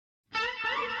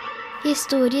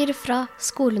Historier fra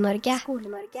Skole-Norge.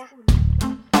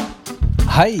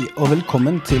 Hei og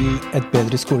velkommen til Et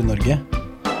bedre Skole-Norge.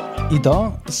 I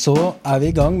dag så vi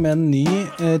I gang med en ny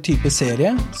type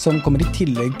serie som kommer I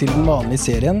tillegg til den vanlige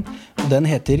serien. Den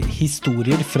heter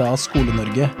Historier fra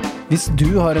Skole-Norge. Hvis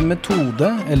du har en metode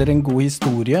eller en god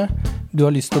historie du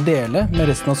har lyst til å dele med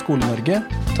resten av Skole-Norge,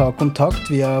 ta kontakt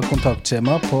via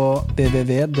kontaktskjema på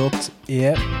www.ebsn.no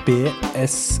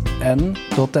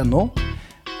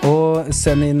og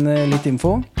send inn litt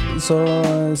info, så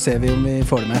ser vi om vi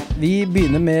får det med. Vi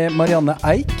begynner med Marianne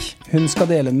Eik. Hun skal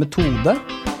dele en metode.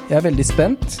 Jeg veldig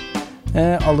spent.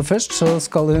 Aller først så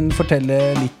skal hun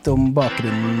fortelle litt om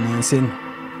bakgrunnen sin.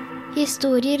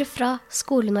 Historier fra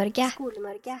Skole-Norge.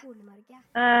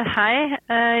 Hei,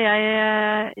 jeg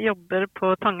jobber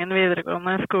på Tangen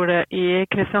videregående skole I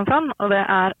Kristiansand, og det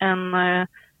en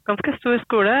ganske stor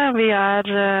skole. Vi har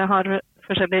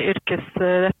forskjellige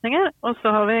yrkesretninger, og så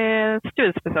har vi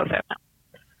studiespesialiserte.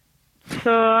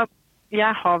 Så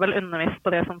jeg har vel undervist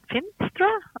på det som finnes, tror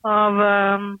jeg, av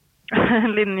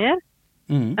linjer,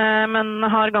 men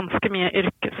har ganske mye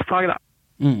yrkesfag da.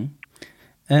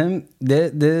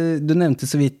 Du nevnte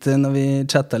så vidt når vi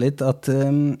chattet litt at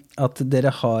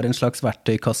dere har en slags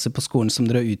verktøykasse på skolen som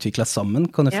dere har utviklet sammen.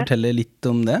 Kan du fortelle litt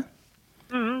om det?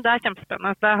 Det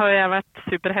kjempespennende. Der har jeg vært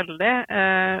superheldig,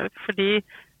 fordi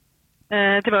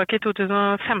tilbake I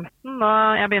 2015,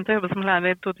 da jeg begynte å jobbe som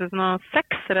lærer I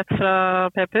 2006, rett fra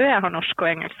PPU. Jeg har norsk og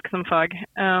engelsk som fag,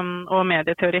 og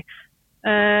medieteori.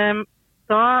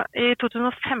 Da I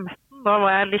 2015, da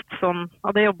var jeg litt sånn,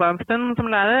 hadde jobbet en stund som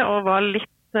lærer, og var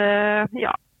litt,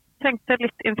 trengte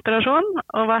litt inspirasjon,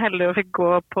 og var heldig å fikk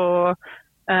gå på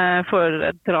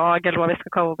foredrag, eller hva vi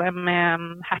skal kalle det, med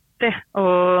Hattie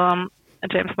og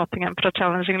James Nottingham fra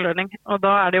Challenging Learning. Og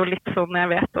da det jo litt sånn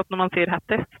jeg vet at når man sier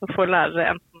Hattie, så får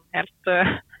lærere enten helt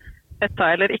etta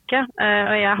eller ikke.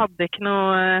 Og jeg hadde ikke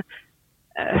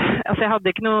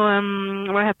noe,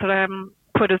 hva heter det,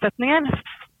 forutsetninger.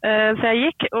 Så jeg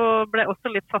gikk og ble også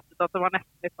litt satt ut at det var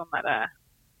nesten litt sånn der,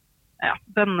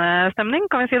 bønnestemning,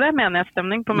 kan vi si det,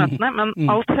 menighetsstemning på møtene, men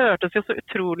alt hørtes jo så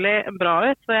utrolig bra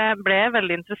ut, så jeg ble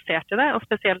veldig interessert I det, og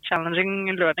spesielt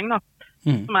Challenging Learning da,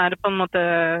 som på en måte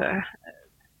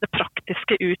det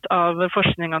praktiske ut av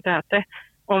forskningen til Hattie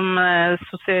om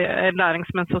læring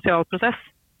som en sosial prosess.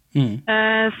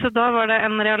 Så da var det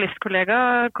en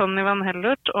realistkollega, Conny Van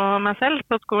Hellert, og meg selv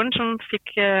på skolen som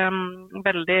fikk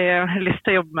veldig lyst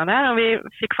til å jobbe med det, og vi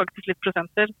fikk faktisk litt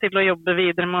prosenter til å jobbe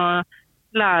videre med å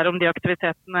lære om de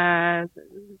aktivitetene,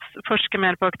 forske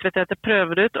mer på aktiviteter,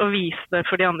 prøve det ut og vise det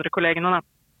for de andre kollegene da.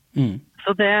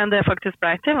 Så det faktisk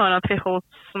ble til var at vi holdt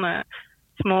sånne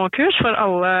små kurs for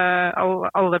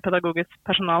alle pedagogisk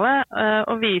personale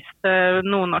og viste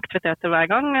noen aktiviteter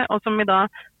hver gang, og som vi da,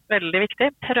 veldig viktig,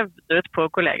 prøvde ut på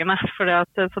kollegene, for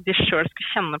så de selv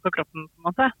skulle kjenne på kroppen på en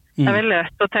måte. Det veldig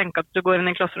lett å tenke at du går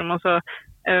inn I klasserommet, og så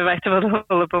vet du hva du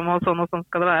holder på med, og sånn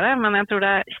skal det være, men jeg tror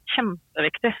det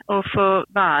kjempeviktig å få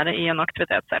være I en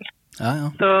aktivitet selv.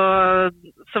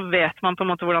 Så vet man på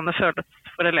en måte hvordan det føles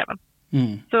for eleven.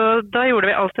 Så da gjorde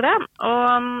vi alltid det, og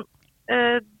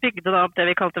bygde da opp det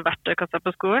vi kalte verktøykassa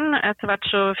på skolen. Etter hvert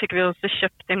så fikk vi også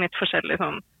kjøpt inn litt forskjellige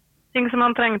sånn ting som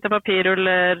man trengte,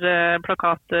 papirruller,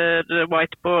 plakater,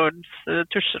 whiteboards,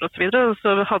 tusjer og så videre, og så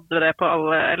hadde vi det på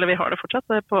alle, eller vi har det fortsatt,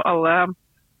 på alle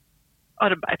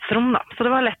arbeidsrom da, så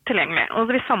det var lett tilgjengelig. Og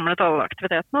så vi samlet alle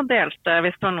aktivitetene og delte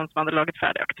hvis det var noen som hadde laget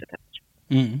ferdige aktiviteter.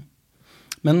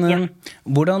 Men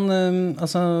hvordan,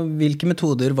 altså, hvilke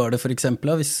metoder var det for eksempel,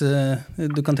 hvis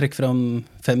du kan trekke fram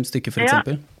 5 stykker for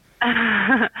eksempel?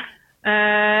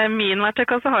 Min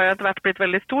verktøykasse har jo etter hvert blitt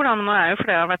veldig stor, da, men nå jo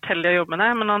flere har vært heldige å jobbe med det,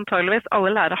 men antageligvis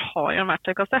alle lærere har jo en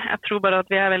verktøykasse. Jeg tror bare at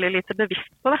vi veldig lite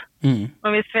bevisst på det. Og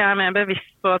hvis vi mer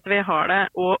bevisst på at vi har det,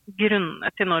 og grunnene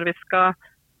til når vi skal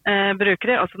bruke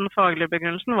det, altså den faglige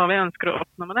begrunnelsen, hva vi ønsker å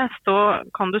oppnå med det, så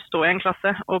kan du stå I en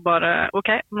klasse og bare, ok,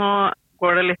 nå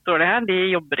går det litt dårlig her, de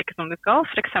jobber ikke som de skal.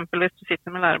 For eksempel hvis du sitter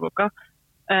med læreboka,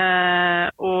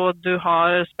 og du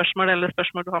har spørsmål eller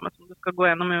spørsmål du har med som du skal gå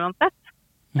gjennom uansett,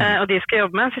 og de skal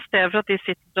jobbe med, så I stedet for at de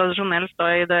sitter tradisjonelt da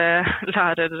I det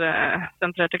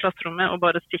lærersentrerte klasserommet og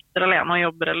bare sitter alene og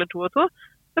jobber eller 2 og 2,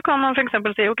 så kan man for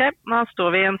eksempel si, ok, nå står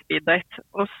vi I en speeddate,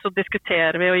 og så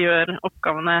diskuterer vi og gjør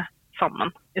oppgavene sammen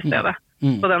I stedet,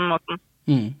 på den måten.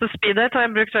 Så speeddate har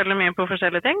jeg brukt veldig mye på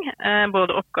forskjellige ting,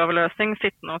 både oppgaveløsning,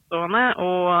 sittende og stående,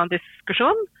 og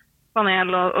diskusjon,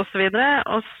 panel og så videre,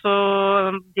 og så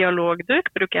dialogduk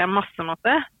bruker jeg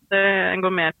masse. Det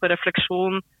går mer på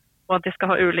refleksjon, og at de skal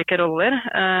ha ulike roller,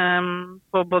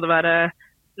 på både være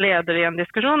leder I en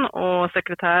diskusjon, og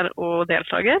sekretær og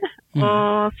deltaker.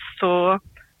 Og så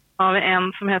har vi en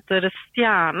som heter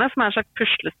stjerne, som et slags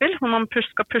puslespill, hvor man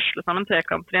skal pusle sammen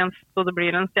trekanter igjen, så det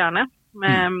blir en stjerne.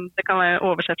 Det kan være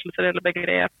oversettelser eller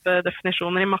begrep,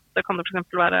 definisjoner. I matte kan det for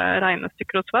eksempel være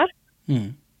regnestykker og svar.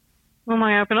 Hvor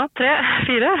mange er jeg på nå? 3,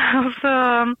 4. Og så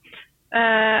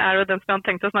det jo den som jeg hadde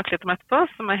tenkt å snakke litt om etterpå,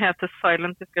 som heter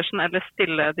silent discussion eller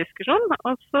stille diskusjon.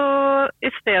 Og så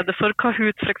i stedet for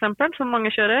Kahoot for eksempel, som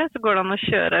mange kjører, så går det an å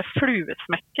kjøre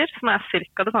fluesmekker, som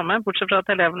cirka det samme, bortsett fra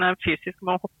at elevene fysisk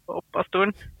må hoppe opp av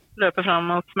stolen, løpe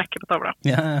fram og smekke på tavla.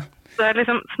 Ja. Så det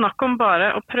liksom snakk om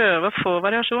bare å prøve å få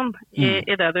variasjon i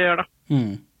det du gjør da.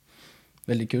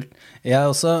 Veldig kult. Jeg er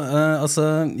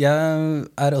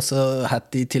også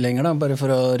Hattie-tilhenger da, bare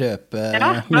for å røpe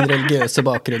min religiøse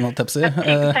bakgrunn, holdt jeg på å si.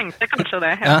 Jeg tenkte kanskje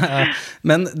det, ja.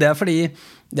 Men det er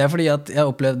fordi at jeg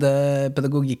opplevde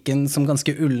pedagogikken som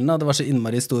ganske ullen. Det var så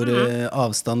innmari stor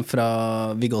avstand fra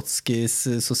Vygotskis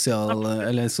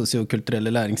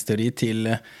sosiokulturelle læringsteori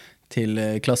til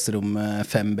klasserom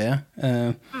 5B.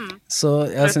 Så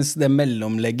jeg synes det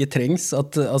mellomlegget trengs,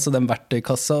 altså den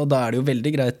verktøykassa, og da det jo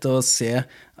veldig greit å se,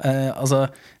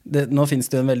 nå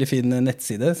finnes det jo en veldig fin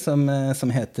nettside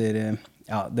som heter,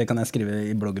 ja, det kan jeg skrive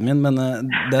i bloggen min, men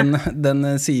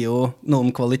den sier jo noe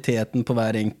om kvaliteten på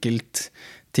hver enkelt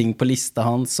ting på lista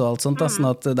hans og alt sånt, sånn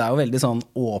at det jo veldig sånn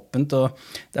åpent, og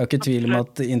det jo ikke tvil om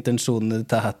at intensjonene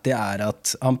til Hattie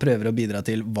at han prøver å bidra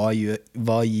til hva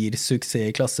gir suksess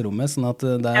i klasserommet, sånn at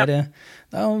det jo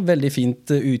et veldig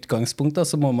fint utgangspunkt, da.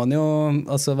 Så må man jo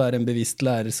altså være en bevisst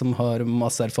lærer som har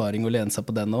masse erfaring og lene seg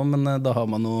på den også, men da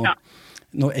har man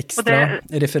noe ekstra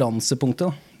referansepunkt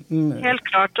da. Helt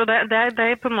klart, og det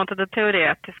på en måte det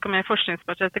teoretiske og mer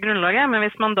forskningsbaserte grunnlaget, men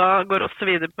hvis man da går også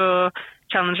videre på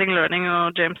Challenging Learning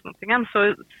og James Nottingham,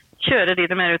 så kjører de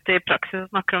det mer ut i praksis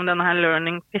og snakker om denne her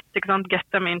learning pit, ikke sant? Get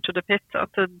them into the pit,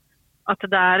 at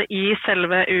det i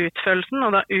selve utførelsen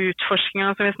og da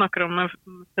utforskningen som vi snakker om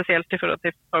spesielt i forhold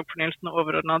til fagfornyelsen og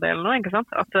overordnet delen nå, ikke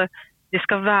sant? At de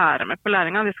skal være med på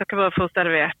læringen, de skal ikke bare få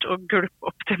servert og gulpe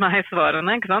opp til meg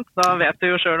svarene, ikke sant? Da vet du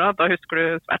jo selv da husker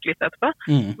du svært litt etterpå,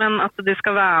 men at de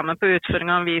skal være med på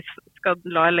utføringen, vi skal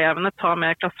la elevene ta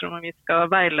med klasserommet, vi skal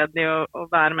veilede de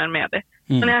og være mer med de.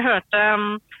 Men jeg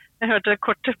hørte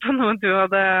kort på noe du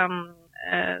hadde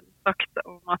sagt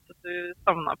om at du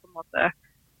savnet på en måte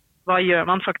hva gjør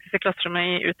man faktisk i klasserommet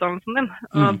i utdannelsen din?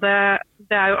 Og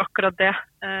det jo akkurat det.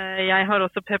 Jeg har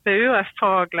også PPU og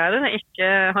faglærer,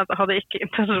 hadde ikke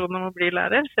intensjon om å bli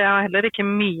lærer, så jeg har heller ikke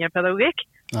mye pedagogikk.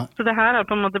 Ja. Så det her har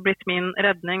på en måte blitt min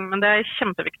redning, men det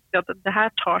kjempeviktig at det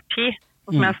her tar tid.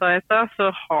 Og som jeg sa i sted,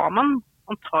 så har man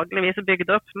antageligvis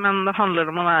bygd opp, men det handler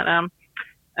om å være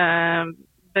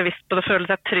bevisst på det, føle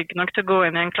seg trygg nok til å gå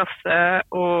inn i en klasse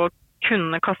og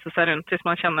kunne kaste seg rundt hvis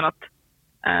man kjenner at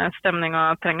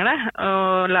stemninga trenger det,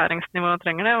 og læringsnivået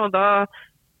trenger det, og da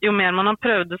jo mer man har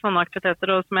prøvd sånne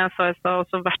aktiviteter, og som jeg sa i sted,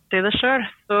 også vært i det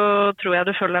selv, så tror jeg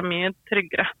du føler deg mye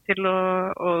tryggere til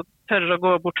å tørre å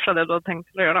gå bort fra det du hadde tenkt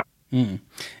til å gjøre da.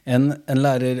 En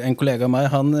lærer, en kollega av meg,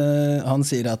 han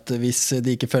sier at hvis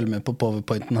de ikke følger med på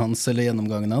powerpointen hans eller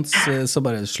gjennomgangen hans, så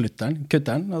bare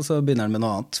kutter han, og så begynner han med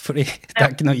noe annet, fordi det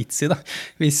ikke noe vits i da.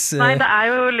 Nei, det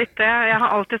jo litt det. Jeg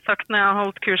har alltid sagt når jeg har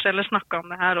holdt kurs eller snakket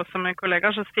om det her også med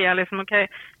kollegaer, så sier jeg liksom, ok,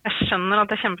 jeg skjønner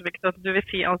at det kjempeviktig at du vil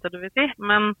si alt det du vil si,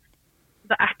 men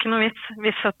det ikke noe vits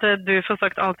hvis at du får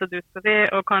sagt alt det du skal si,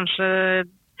 og kanskje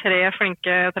 3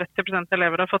 flinke 30%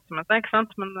 elever har fått med seg, ikke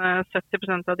sant? Men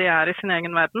 70% av de i sin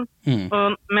egen verden.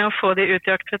 Og med å få de ut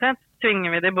i aktivitet, tvinger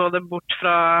vi de både bort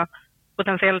fra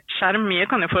potensielt skjerm, mye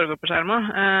kan jo foregå på skjerm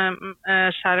også,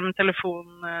 skjerm, telefon,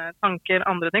 tanker,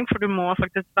 andre ting, for du må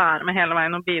faktisk være med hele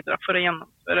veien og bidra for å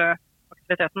gjennomføre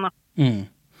aktiviteten da.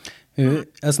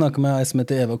 Jeg snakket med ei som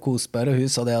heter Eva Kosberg, og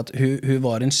hun sa det at hun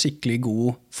var en skikkelig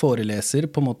god foreleser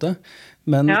på en måte,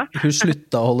 men hun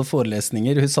sluttet å holde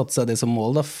forelesninger, hun satte seg det som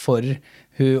mål da, for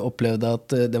hun opplevde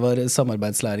at det var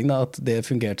samarbeidslæring da, at det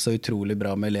fungerte så utrolig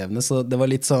bra med elevene, så det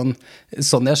var litt sånn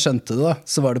jeg skjønte det da,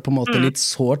 så var det på en måte litt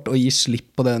sårt å gi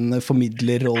slipp på den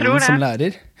formidlerrollen som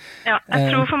lærer. Ja,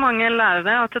 jeg tror for mange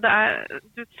lærere at det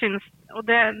du synes, og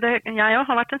jeg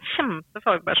har vært en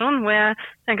kjempefagperson, hvor jeg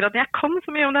tenker at jeg kan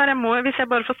så mye om det her, hvis jeg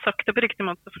bare får sagt det på riktig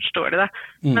måte, så forstår de det.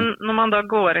 Men når man da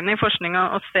går inn i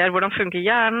forskningen og ser hvordan funker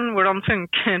hjernen, hvordan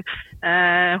funker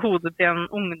hodet til en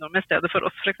ungdom i stedet for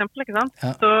oss for eksempel, ikke sant?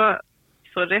 Ja. Så,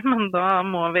 sorry, men da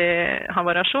må vi ha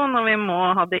variasjon, og vi må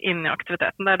ha det inn i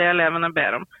aktiviteten. Det det elevene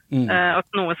ber om. At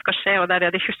noe skal skje, og det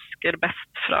det de husker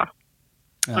best fra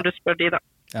når du spør de da.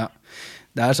 Ja,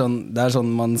 det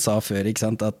sånn man sa før, ikke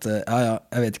sant, at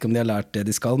jeg vet ikke om de har lært det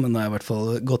de skal, men nå har jeg i hvert fall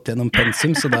gått gjennom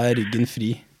pensum, så da ryggen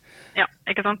fri. Ja,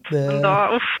 ikke sant? Men da,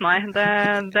 nei,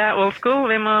 det old school,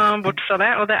 vi må bort fra det,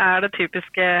 og det det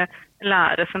typiske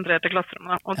lærersentrerte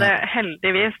klasserommet. Og det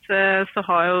heldigvis så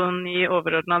har jo ny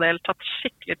overordnet del tatt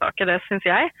skikkelig tak i det, synes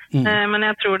jeg. Men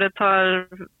jeg tror det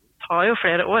tar jo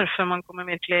flere år før man kommer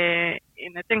virkelig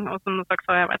inn i ting. Og som sagt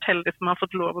så har jeg vært heldig som har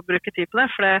fått lov å bruke tid på det,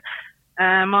 for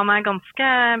man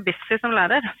ganske busy som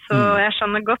lærer. Så jeg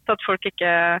skjønner godt at folk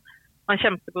ikke har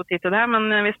kjempegod tid til det, men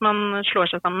hvis man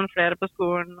slår seg sammen flere på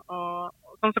skolen, og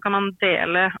sånn, så kan man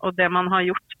dele, og det man har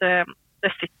gjort, det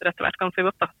sitter etter hvert ganske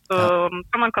godt, da. Så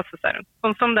kan man kaste seg rundt.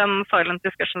 Sånn som den silent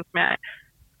discussion som jeg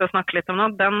skal snakke litt om nå,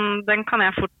 den kan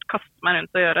jeg fort kaste meg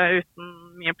rundt og gjøre uten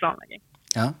mye planlegging.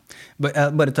 Ja,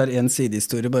 jeg bare tar en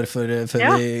sidehistorie bare før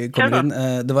vi kommer inn.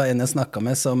 Det var en jeg snakket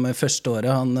med som første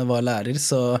året han var lærer,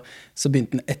 så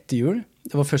begynte han etter jul.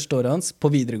 Det var første året hans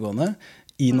på videregående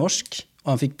i norsk, og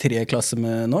han fikk 3 klasser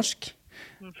med norsk.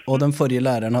 Og den forrige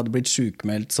læreren hadde blitt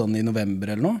sykemeldt sånn i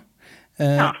november eller noe.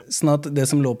 Sånn at det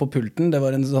som lå på pulten, det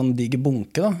var en sånn diger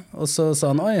bunke da. Og så sa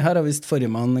han, oi, her har visst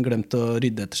forrige mann glemt å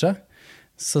rydde etter seg.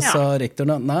 Så sa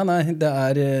rektoren, nei, det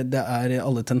er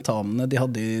alle tentamene de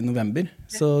hadde i november,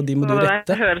 så de må du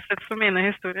rette. Det høres ut som mine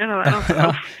historier.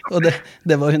 Ja, og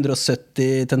det var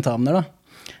 170 tentamener da.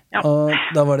 Ja. Og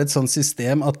da var det et sånt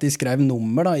system at de skrev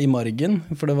nummer da, i margen,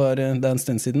 for det en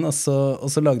stund siden, og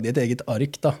så lagde de et eget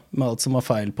ark da, med alt som var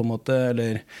feil på en måte,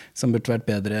 eller som burde vært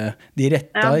bedre. De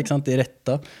retta, ikke sant? De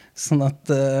retta, sånn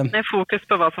at... Med fokus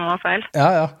på hva som var feil.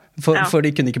 Ja. For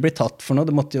de kunne ikke bli tatt for noe,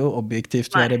 det måtte jo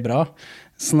objektivt være bra.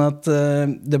 Sånn at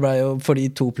det ble jo, for de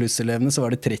 2+-elevene så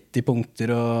var det 30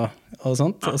 punkter og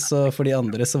sånt, og så for de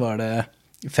andre så var det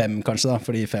 5 kanskje da,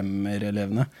 for de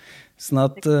 5-elevene. Sånn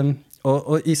at...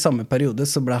 Og i samme periode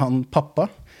så ble han pappa,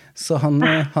 så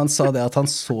han sa det at han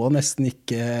så nesten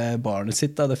ikke barnet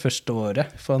sitt da, det første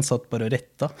året, for han satt bare og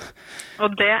retta.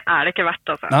 Og det det ikke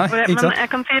verdt, altså. Nei, ikke sant? Men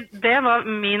jeg kan si, det var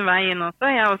min vei inn også.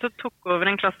 Jeg også tok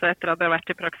over en klasse etter at jeg har vært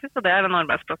i praksis, og det den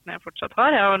arbeidsplassen jeg fortsatt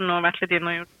har. Jeg har nå vært litt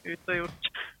inn og ut og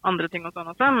gjort andre ting og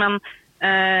sånn også, men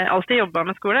alltid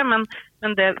jobbet med skole, men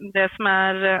det som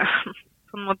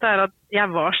på en måte at jeg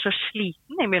var så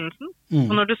sliten i begynnelsen.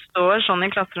 Og når du står sånn i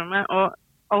klasserommet, og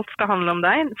alt skal handle om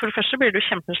deg, for det første blir du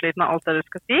kjempesliten av alt det du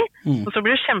skal si, og så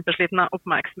blir du kjempesliten av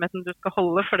oppmerksomheten du skal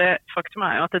holde, for det faktum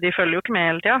jo at de følger jo ikke med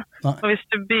hele tiden. Og hvis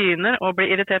du begynner å bli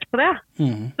irritert på det,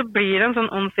 så blir det en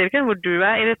sånn ond sirkel hvor du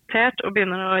irritert og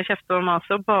begynner å kjefte og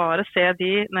mase og bare se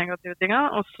de negative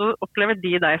tingene, og så opplever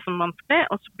de deg som vanskelig,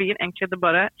 og så blir egentlig det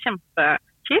bare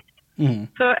kjempekjipt.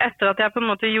 Så etter at jeg på en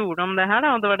måte gjorde om det her,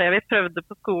 da, og det var det vi prøvde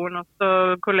på skolen også,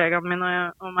 kollegaene mine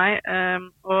og meg,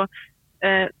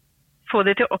 få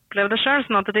de til å oppleve det selv,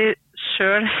 sånn at de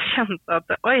selv kjente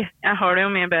at oi, jeg har det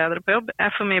jo mye bedre på jobb,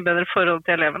 jeg får mye bedre forhold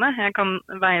til elevene, jeg kan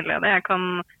veilede, jeg kan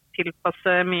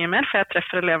tilpasse mye mer, for jeg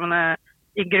treffer elevene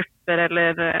i grupper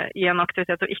eller i en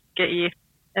aktivitet, og ikke i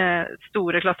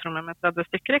store klasserommer med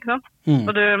 30 stykker, ikke sant?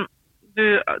 Og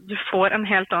du får en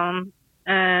helt annen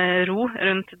ro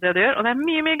rundt det du gjør, og det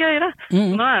mye gøyere.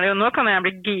 Nå kan jeg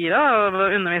bli gira og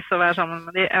undervise og være sammen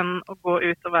med de enn å gå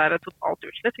ut og være totalt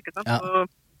utslitt, ikke sant? Og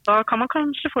da kan man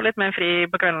kanskje få litt mer fri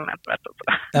på kvelden etter hvert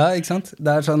også. Ja, ikke sant?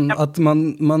 Det sånn at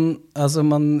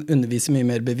man underviser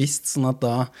mye mer bevisst, sånn at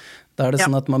da det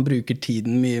sånn at man bruker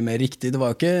tiden mye mer riktig. Det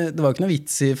var ikke noe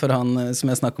vits i for han,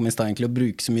 som jeg snakket om i sted egentlig, å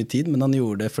bruke så mye tid, men han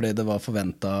gjorde det fordi det var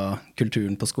forventet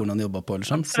kulturen på skolen han jobbet på, eller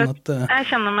sånn. Jeg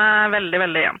kjenner meg veldig,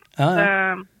 veldig igjen.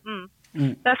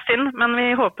 Det synd, men vi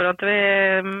håper at vi,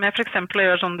 med for eksempel å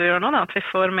gjøre sånn du gjør nå, da, at vi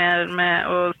får mer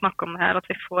med å snakke om det her, at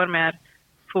vi får mer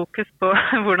fokus på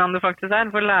hvordan det faktisk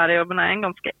for lærerjobben en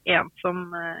ganske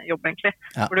ensom jobb egentlig,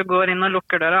 hvor du går inn og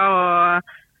lukker døra,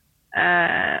 og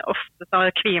ofte så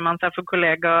kvier man seg for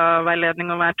kollegaveiledning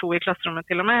og være 2 i klasserommet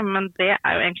til og med, men det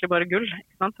jo egentlig bare gull,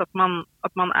 ikke sant?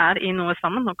 At man i noe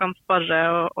sammen og kan sparre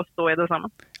og stå i det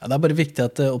sammen. Ja, det bare viktig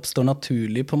at det oppstår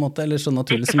naturlig på en måte, eller så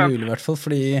naturlig som mulig i hvert fall,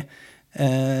 fordi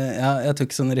jeg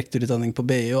tok sånn rektorutdanning på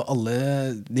BI, og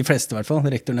de fleste i hvert fall,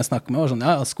 rektoren jeg snakket med var sånn,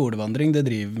 skolevandring, det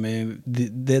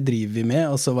driver vi med,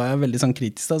 og så var jeg veldig sånn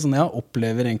kritisk da, sånn,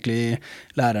 opplever egentlig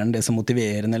læreren det som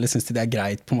motiverende, eller synes de det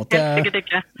greit på en måte? Helt sikkert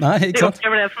ikke. Nei, ikke sant? De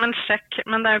opplever det som en sjekk,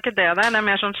 men det jo ikke det er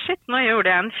mer sånn, shit, nå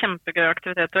gjorde jeg en kjempegøy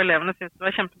aktivitet, og elevene synes det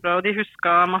var kjempebra, og de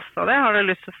husket masse av det, har du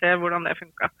lyst til å se hvordan det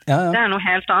funket? Det noe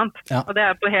helt annet, og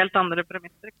det på helt andre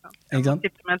premisser, ikke sant? Man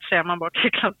sitter med et skjema bort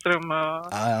i klasserommet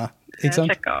og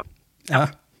sjekke av.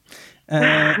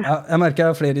 Jeg merker jeg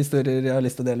har flere historier jeg har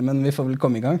lyst til å dele, men vi får vel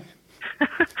komme i gang.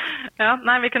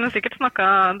 Nei, vi kunne sikkert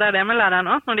snakket, det det med læreren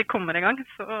også, når de kommer i gang,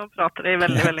 så prater de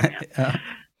veldig, veldig mye.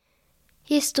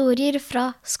 Historier fra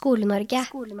Skole-Norge.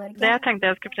 Det jeg tenkte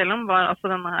jeg skulle fortelle om var altså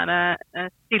denne her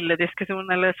stille diskusjonen,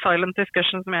 eller silent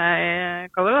discussion som jeg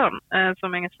kaller det,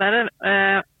 som engelsklærer.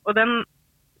 Og den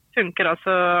funker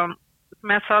altså,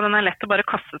 som jeg sa, den lett å bare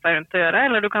kaste seg rundt og gjøre,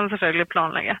 eller du kan selvfølgelig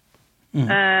planlegge.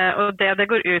 Og det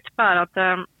går ut på at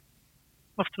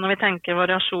ofte når vi tenker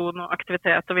variasjon og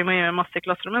aktivitet, og vi må gjøre masse i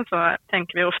klasserommet, så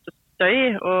tenker vi ofte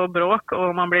støy og bråk,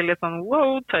 og man blir litt sånn,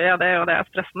 wow, tøy av det, og det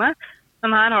stressende.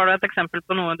 Men her har du et eksempel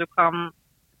på noe du kan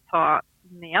ta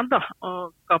ned da,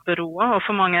 og skape ro. Og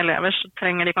for mange elever så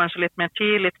trenger de kanskje litt mer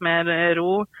tid, litt mer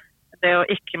ro. Det å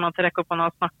ikke måtte rekke opp hånda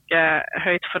og snakke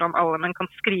høyt foran alle, men kan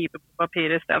skrive på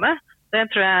papir i stedet. Det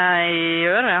tror jeg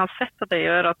gjør, og jeg har sett at det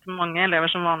gjør at mange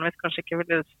elever som vanligvis kanskje ikke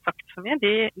ville sagt så mye,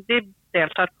 de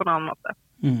deltar på en annen måte.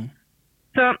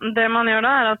 Så det man gjør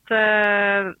da at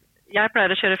jeg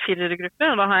pleier å kjøre 4 grupper,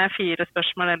 og da har jeg 4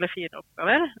 spørsmål eller 4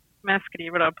 oppgaver, som jeg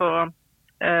skriver da på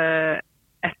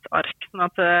et ark, sånn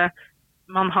at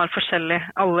man har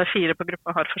alle 4 på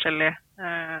gruppa har forskjellige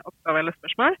oppgaver eller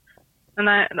spørsmål. Men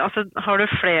altså, har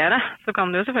du flere, så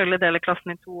kan du jo selvfølgelig dele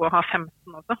klassen i 2 og ha 15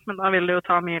 også, men da vil det jo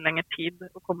ta mye lengre tid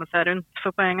å komme seg rundt.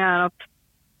 For poenget at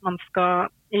man skal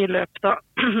i løpet av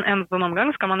en sånn omgang,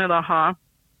 skal man jo da ha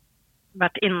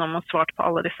vært innom og svart på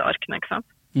alle disse arkene, ikke sant?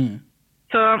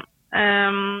 Så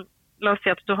la oss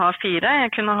si at du har 4.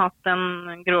 Jeg kunne hatt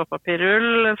en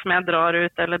gråpapirrull som jeg drar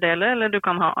ut eller deler, eller du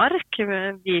kan ha ark,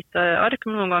 hvite ark,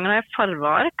 men noen ganger har jeg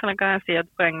farveark, det kan jeg si et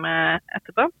poeng med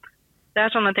etterpå. Det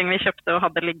sånne ting vi kjøpte og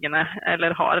hadde liggende,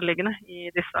 eller har liggende,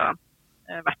 i disse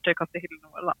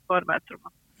verktøykassehyllene våre da, på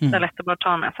arbeidsrommet. Det lett å bare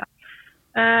ta med seg.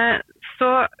 Så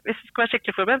hvis du skal være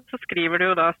skikkelig forberedt, så skriver du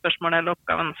jo da spørsmålet eller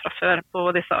oppgaven fra før på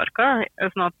disse arka,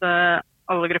 sånn at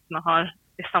alle gruppene har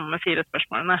de samme 4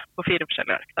 spørsmålene på 4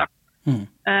 forskjellige ark da.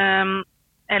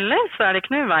 Eller så det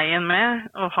ikke noe i veien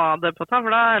med å ha det på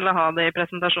tavla eller ha det i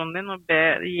presentasjonen din og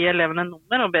gi elevene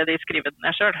nummer og be de skrive det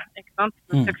ned selv, ikke sant?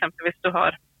 For eksempel hvis du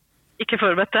har ikke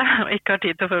forberedt det og ikke har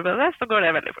tid til å forberede det, så går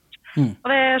det veldig fort. Og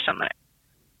det skjønner jeg.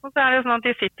 Og så det jo sånn at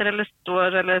de sitter eller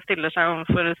står eller stiller seg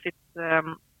overfor sitt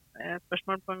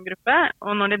spørsmål på en gruppe,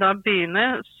 og når de da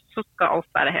begynner, så skal alt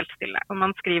være helt stille. Og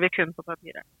man skriver kun på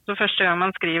papiret. Så første gang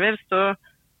man skriver,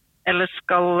 eller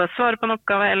skal svare på en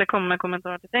oppgave eller komme med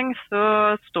kommentarer til ting,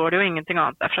 så står det jo ingenting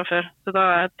annet der fra før. Så da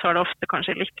tar det ofte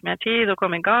kanskje litt mer tid å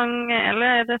komme i gang,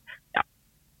 eller ja.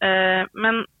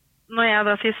 Men når jeg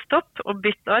da sier stopp og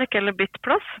bytt ark eller bytt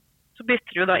plass, så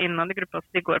bytter de jo da innad i gruppa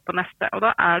så de går på neste. Og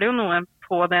da det jo noe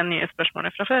på det nye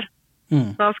spørsmålet fra før.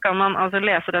 Da skal man altså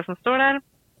lese det som står der,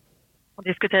 og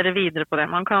diskutere videre på det.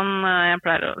 Man kan, jeg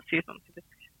pleier å si sånn,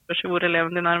 spørs hvor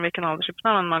eleven din hvilken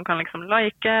aldersgruppe, men man kan liksom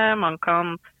like, man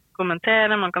kan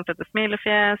kommentere, man kan sette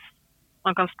smilefjes,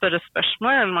 man kan spørre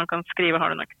spørsmål, eller man kan skrive, har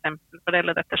du noen eksempel på det,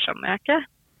 eller dette skjønner jeg ikke.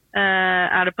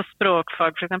 Det på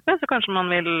språkfag for eksempel, så kanskje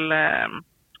man vil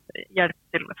hjelpe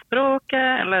til med språket,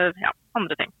 eller ja,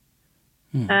 andre ting.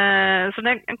 Så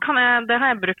det har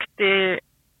jeg brukt i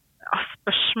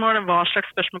spørsmål, hva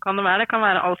slags spørsmål kan det være? Det kan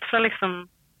være alt fra liksom,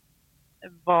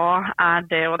 hva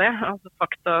det og det, altså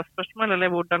faktaspørsmål,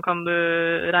 eller hvordan kan du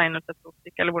regne ut et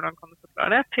statistikke, eller hvordan kan du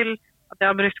forklare det, til at jeg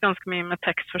har brukt ganske mye med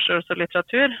tekstforståelse og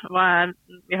litteratur.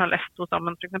 Vi har lest to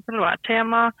sammen for eksempel, hva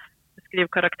tema, beskriv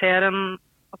karakteren,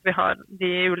 at vi har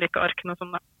de ulike arkene og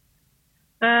sånn da.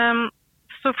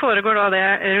 Så foregår da det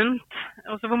rundt,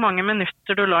 og så hvor mange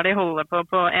minutter du lar de holde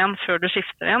på en før du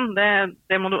skifter en,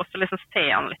 det må du også liksom se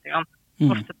an litt grann.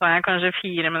 Ofte tar jeg kanskje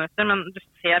 4 minutter, men du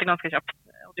ser ganske kjapt,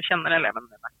 og du kjenner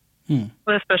eleven dine.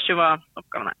 Og det spørs jo hva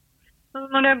oppgaven Så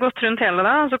når de har gått rundt hele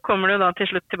da, så kommer du da til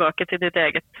slutt tilbake til ditt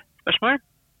eget spørsmål,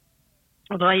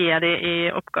 og da gir de i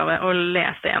oppgave å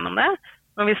lese gjennom det.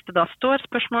 Og hvis det da står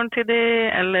spørsmål til de,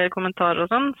 eller kommentarer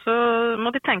og sånn, så må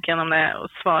de tenke gjennom det og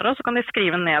svare, og så kan de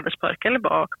skrive nederst på arket eller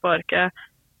bak på arket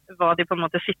hva de på en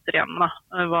måte sitter igjen da,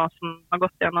 hva som har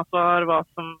gått igjen av svar,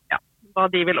 hva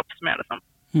de vil oppsummere det som.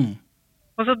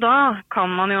 Og så da kan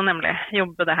man jo nemlig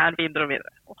jobbe det her videre og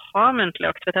videre, og ha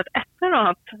muntlig aktivitet etter å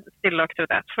ha hatt stille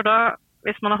aktivitet. For da,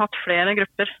 hvis man har hatt flere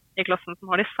grupper i klassen som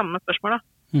har de samme spørsmålene,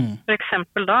 for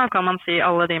eksempel da kan man si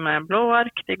alle de med blå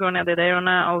ark, de går ned i det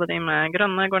hjørnet, alle de med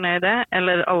grønne går ned i det,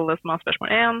 eller alle som har spørsmål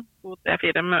 1, 2, 3,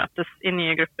 4 møtes i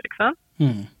nye grupper, ikke sant?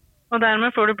 Og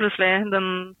dermed får du plutselig den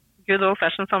good old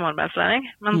fashion samarbeidslæring,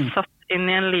 men satt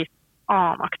inn i en litt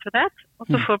annen aktivitet,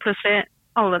 og så får plutselig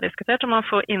alle diskutert, og man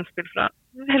får innspill fra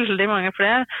veldig mange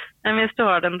flere enn hvis du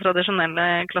har den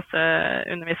tradisjonelle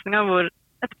klasseundervisningen, hvor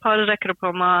et par rekker opp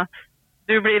hånda,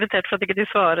 du blir irritert for at ikke de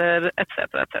svarer,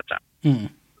 etc., etc.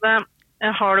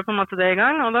 har du på en måte det i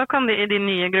gang, og da kan de i de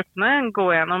nye gruppene gå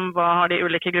gjennom hva har de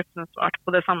ulike gruppene svart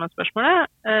på det samme spørsmålet,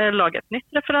 lage et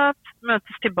nytt referat,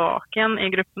 møtes tilbake igjen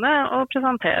i gruppene og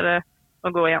presentere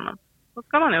og gå gjennom. Så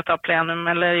skal man jo ta plenum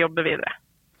eller jobbe videre.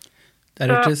 Det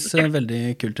hørtes veldig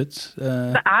kult ut.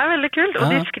 Det veldig kult,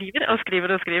 og de skriver og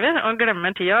skriver og skriver, og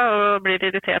glemmer tida og blir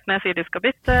irritert når jeg sier de skal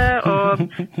bytte, og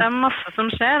det masse som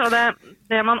skjer, og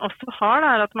det man også har da,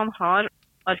 at man har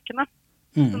arkene.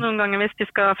 Så noen ganger hvis de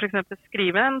skal for eksempel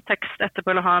skrive en tekst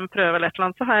etterpå eller ha en prøve eller et eller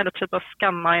annet, så har jeg rett og slett bare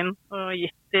skannet inn og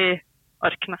gitt de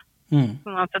arkene.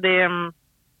 Sånn at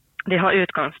de har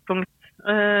utgangspunkt,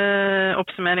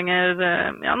 oppsummeringer,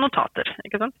 notater,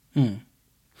 ikke sant?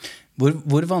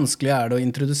 Hvor vanskelig det å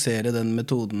introdusere den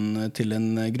metoden til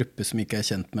en gruppe som ikke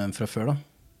kjent med den fra før da?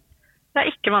 Det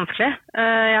ikke vanskelig.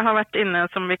 Jeg har vært inne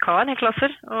som vikar i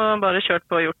klasser og bare kjørt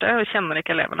på og gjort det, og kjenner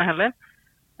ikke elevene heller.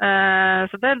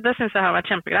 Så det synes jeg har vært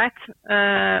kjempegreit.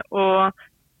 Og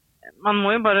man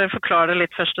må jo bare forklare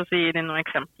litt først og si noen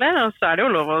eksempler, og så det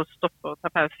jo lov å stoppe og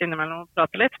ta pause innimellom og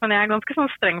prate litt. Men jeg ganske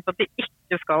sånn streng på at de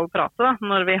ikke skal prate da,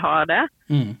 når vi har det.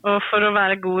 Og for å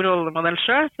være god rollemodell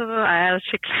selv, så jeg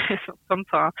skikkelig som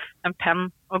ta en penn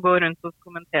og gå rundt og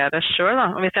kommentere selv da.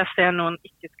 Og hvis jeg ser noen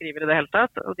ikke skriver i det hele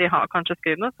tatt, og de har kanskje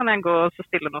skrevet noe, så kan jeg gå og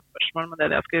stille noen spørsmål med det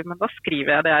de har skrevet. Men da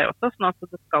skriver jeg det jeg også, sånn at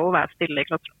det skal være stille i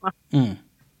klasserommet.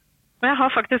 Men jeg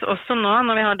har faktisk også nå,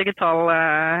 når vi har digital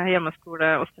hjemmeskole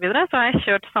og så videre, så har jeg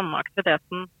kjørt samme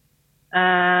aktiviteten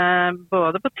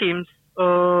både på Teams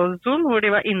og Zoom, hvor de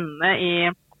var inne i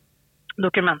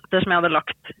dokumenter som jeg hadde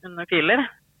lagt under filer.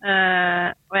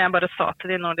 Og jeg bare sa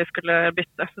til de når de skulle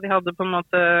bytte. Så de hadde på en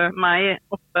måte meg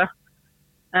oppe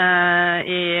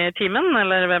i timen,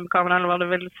 eller webkamera, eller hva du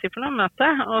vil si for noe, møte.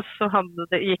 Og så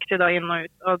gikk de da inn og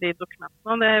ut av de dokumentene,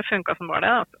 og det funket som bare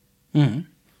det. Altså.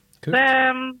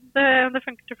 Det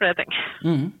funker til flere ting.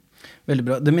 Veldig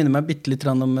bra. Det minner meg bitte litt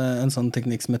om en sånn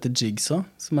teknikk som heter Jigsaw,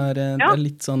 som det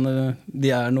litt sånn, de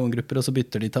noen grupper, og så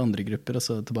bytter de til andre grupper, og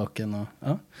så tilbake igjen.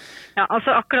 Ja,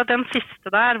 altså akkurat den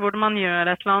siste der, hvor man gjør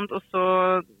et eller annet, og så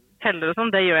teller og sånn,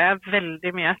 det gjør jeg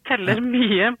veldig mye. Jeg teller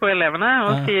mye på elevene,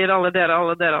 og sier alle dere,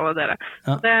 alle dere, alle dere.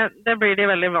 Det blir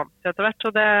de veldig vant til etter hvert,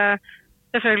 og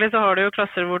selvfølgelig så har du jo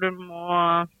klasser hvor du må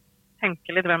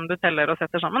tenke litt hvem du teller og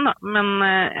setter sammen da. Men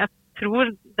jeg tror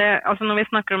altså når vi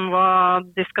snakker om hva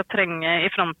de skal trenge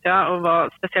i fremtiden, og hva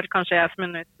spesielt kanskje jeg som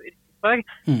underviser på yrkesfag,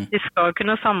 de skal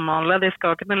kunne samhandle, de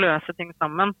skal kunne løse ting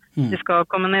sammen, de skal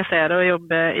kommunisere og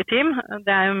jobbe i team.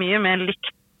 Det jo mye mer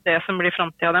likt det som blir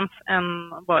fremtiden deres, enn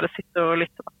bare sitte og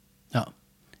lytte da. Ja,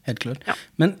 helt klart.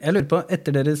 Men jeg lurer på,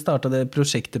 etter dere startet det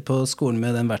prosjektet på skolen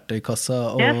med den verktøykassa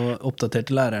og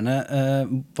oppdaterte lærerne,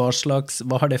 hva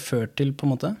har det ført til på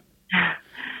en måte?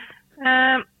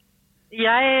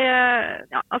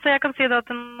 Altså jeg kan si at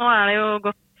nå det jo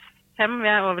gått 5, vi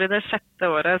over i det 6.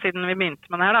 året siden vi begynte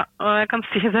med det her da, og jeg kan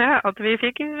si det at vi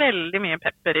fikk veldig mye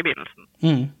pepper i begynnelsen.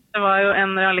 Det var jo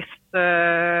en realist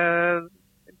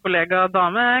kollega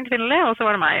dame, kvinnelig, og så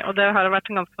var det meg, og det har vært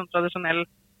en ganske sånn tradisjonell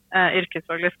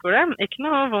yrkesfaglig skole. Ikke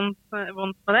noe vondt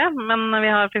med det, men vi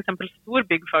har for eksempel stor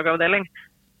byggfagavdeling,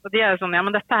 og de jo sånn, ja,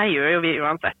 men dette gjør jo vi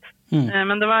uansett.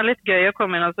 Men det var litt gøy å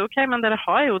komme inn og si, ok, men dere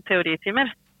har jo teoritimer.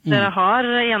 Dere har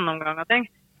gjennomgang av ting.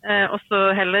 Og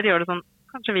så heller gjør det sånn,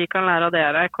 kanskje vi kan lære av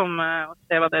dere, komme og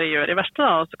se hva dere gjør i verste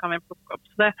da, og så kan vi plukke opp.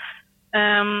 Så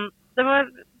det var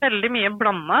veldig mye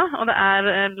blandet, og det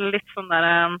litt sånn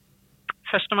der,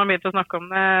 først når man begynte å snakke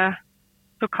om det,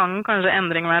 så kan kanskje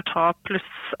endring være ta,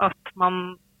 pluss at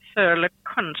man føler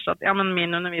kanskje at, ja, men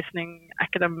min undervisning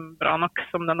ikke den bra nok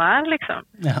som den liksom.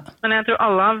 Men jeg tror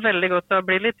alle har veldig godt å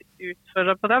bli litt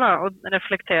utfordret på det da, og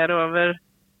reflektere over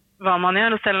hva man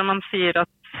gjør, og selv om man sier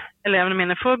at elevene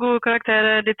mine får gode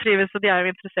karakterer, de trives og de jo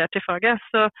interessert i faget,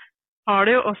 så har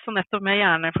det jo også nettopp med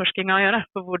hjerneforsking å gjøre,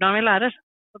 på hvordan vi lærer,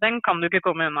 og den kan du ikke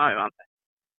komme unna uansett.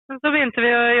 Men så begynte vi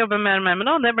å jobbe mer med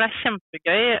det, og det ble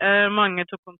kjempegøy. Mange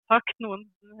tok kontakt, noen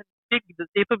bygde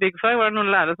de på byggfag, var det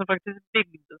noen lærere som faktisk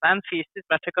bygde seg en fysisk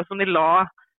verktøykasse som de la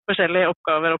forskjellige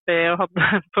oppgaver oppi og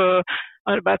hadde på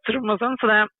arbeidsrom og sånn, så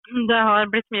det har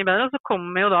blitt mye bedre, og så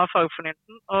kommer jo da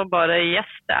fagfornyelsen, og bare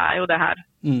yes, det jo det her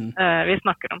vi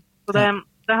snakker om. Så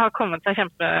det har kommet seg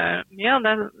kjempemye, og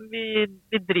vi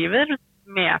driver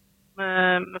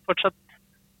med fortsatt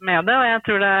med det, og jeg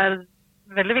tror det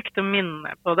veldig viktig å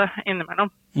minne på det innimellom.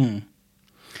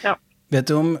 Ja. Vet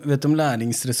du om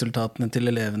læringsresultatene til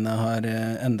elevene har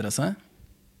endret seg?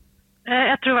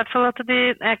 Jeg tror i hvert fall at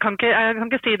jeg kan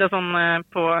ikke si det sånn jeg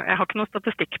har ikke noe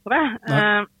statistikk på det,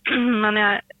 men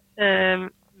jeg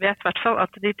vet i hvert fall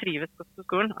at de trives godt på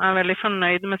skolen, og veldig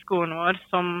fornøyd med skolen vår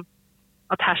som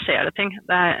at her skjer det ting.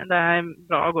 Det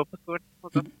bra å gå på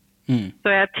skolen. Så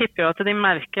jeg tipper jo at de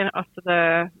merker at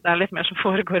det litt mer som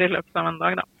foregår i løpet av en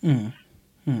dag da.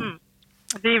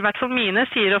 De, i hvert fall mine,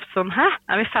 sier ofte sånn, hæ,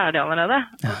 vi ferdige allerede?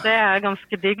 Og det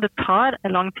ganske digg, det tar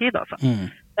en lang tid altså.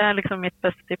 Det liksom mitt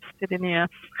beste tips til de nye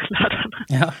lærerne.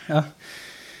 Ja.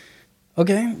 Ok,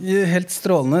 helt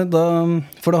strålende. Da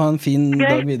får du ha en fin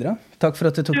dag videre. Takk for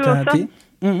at du tok deg tid.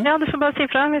 Ja, du får bare si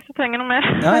fra hvis du trenger noe mer.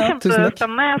 Ja,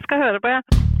 Kjempespennende, jeg skal høre på.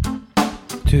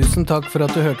 Tusen takk for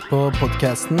at du hørte på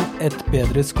podcasten Et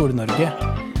bedre Skole-Norge.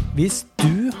 Hvis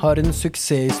du har en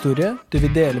suksesshistorie du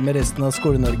vil dele med resten av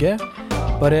Skole-Norge,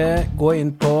 bare gå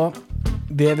inn på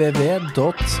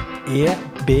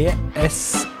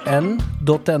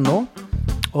www.ebsn.no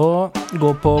og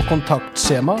gå på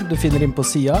kontaktskjema du finner inn på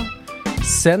siden.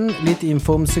 Send litt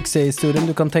info om suksesshistorien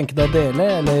du kan tenke deg å dele,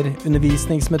 eller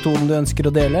undervisningsmetoden du ønsker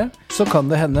å dele, så kan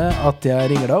det hende at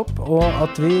jeg ringer deg opp, og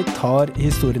at vi tar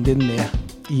historien din med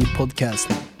i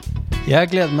podcasten. Jeg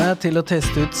gleder meg til å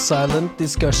teste ut Silent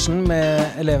Discussion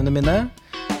med elevene mine.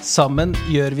 Sammen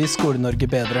gjør vi Skole-Norge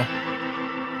bedre.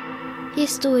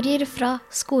 Historier fra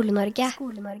Skole-Norge.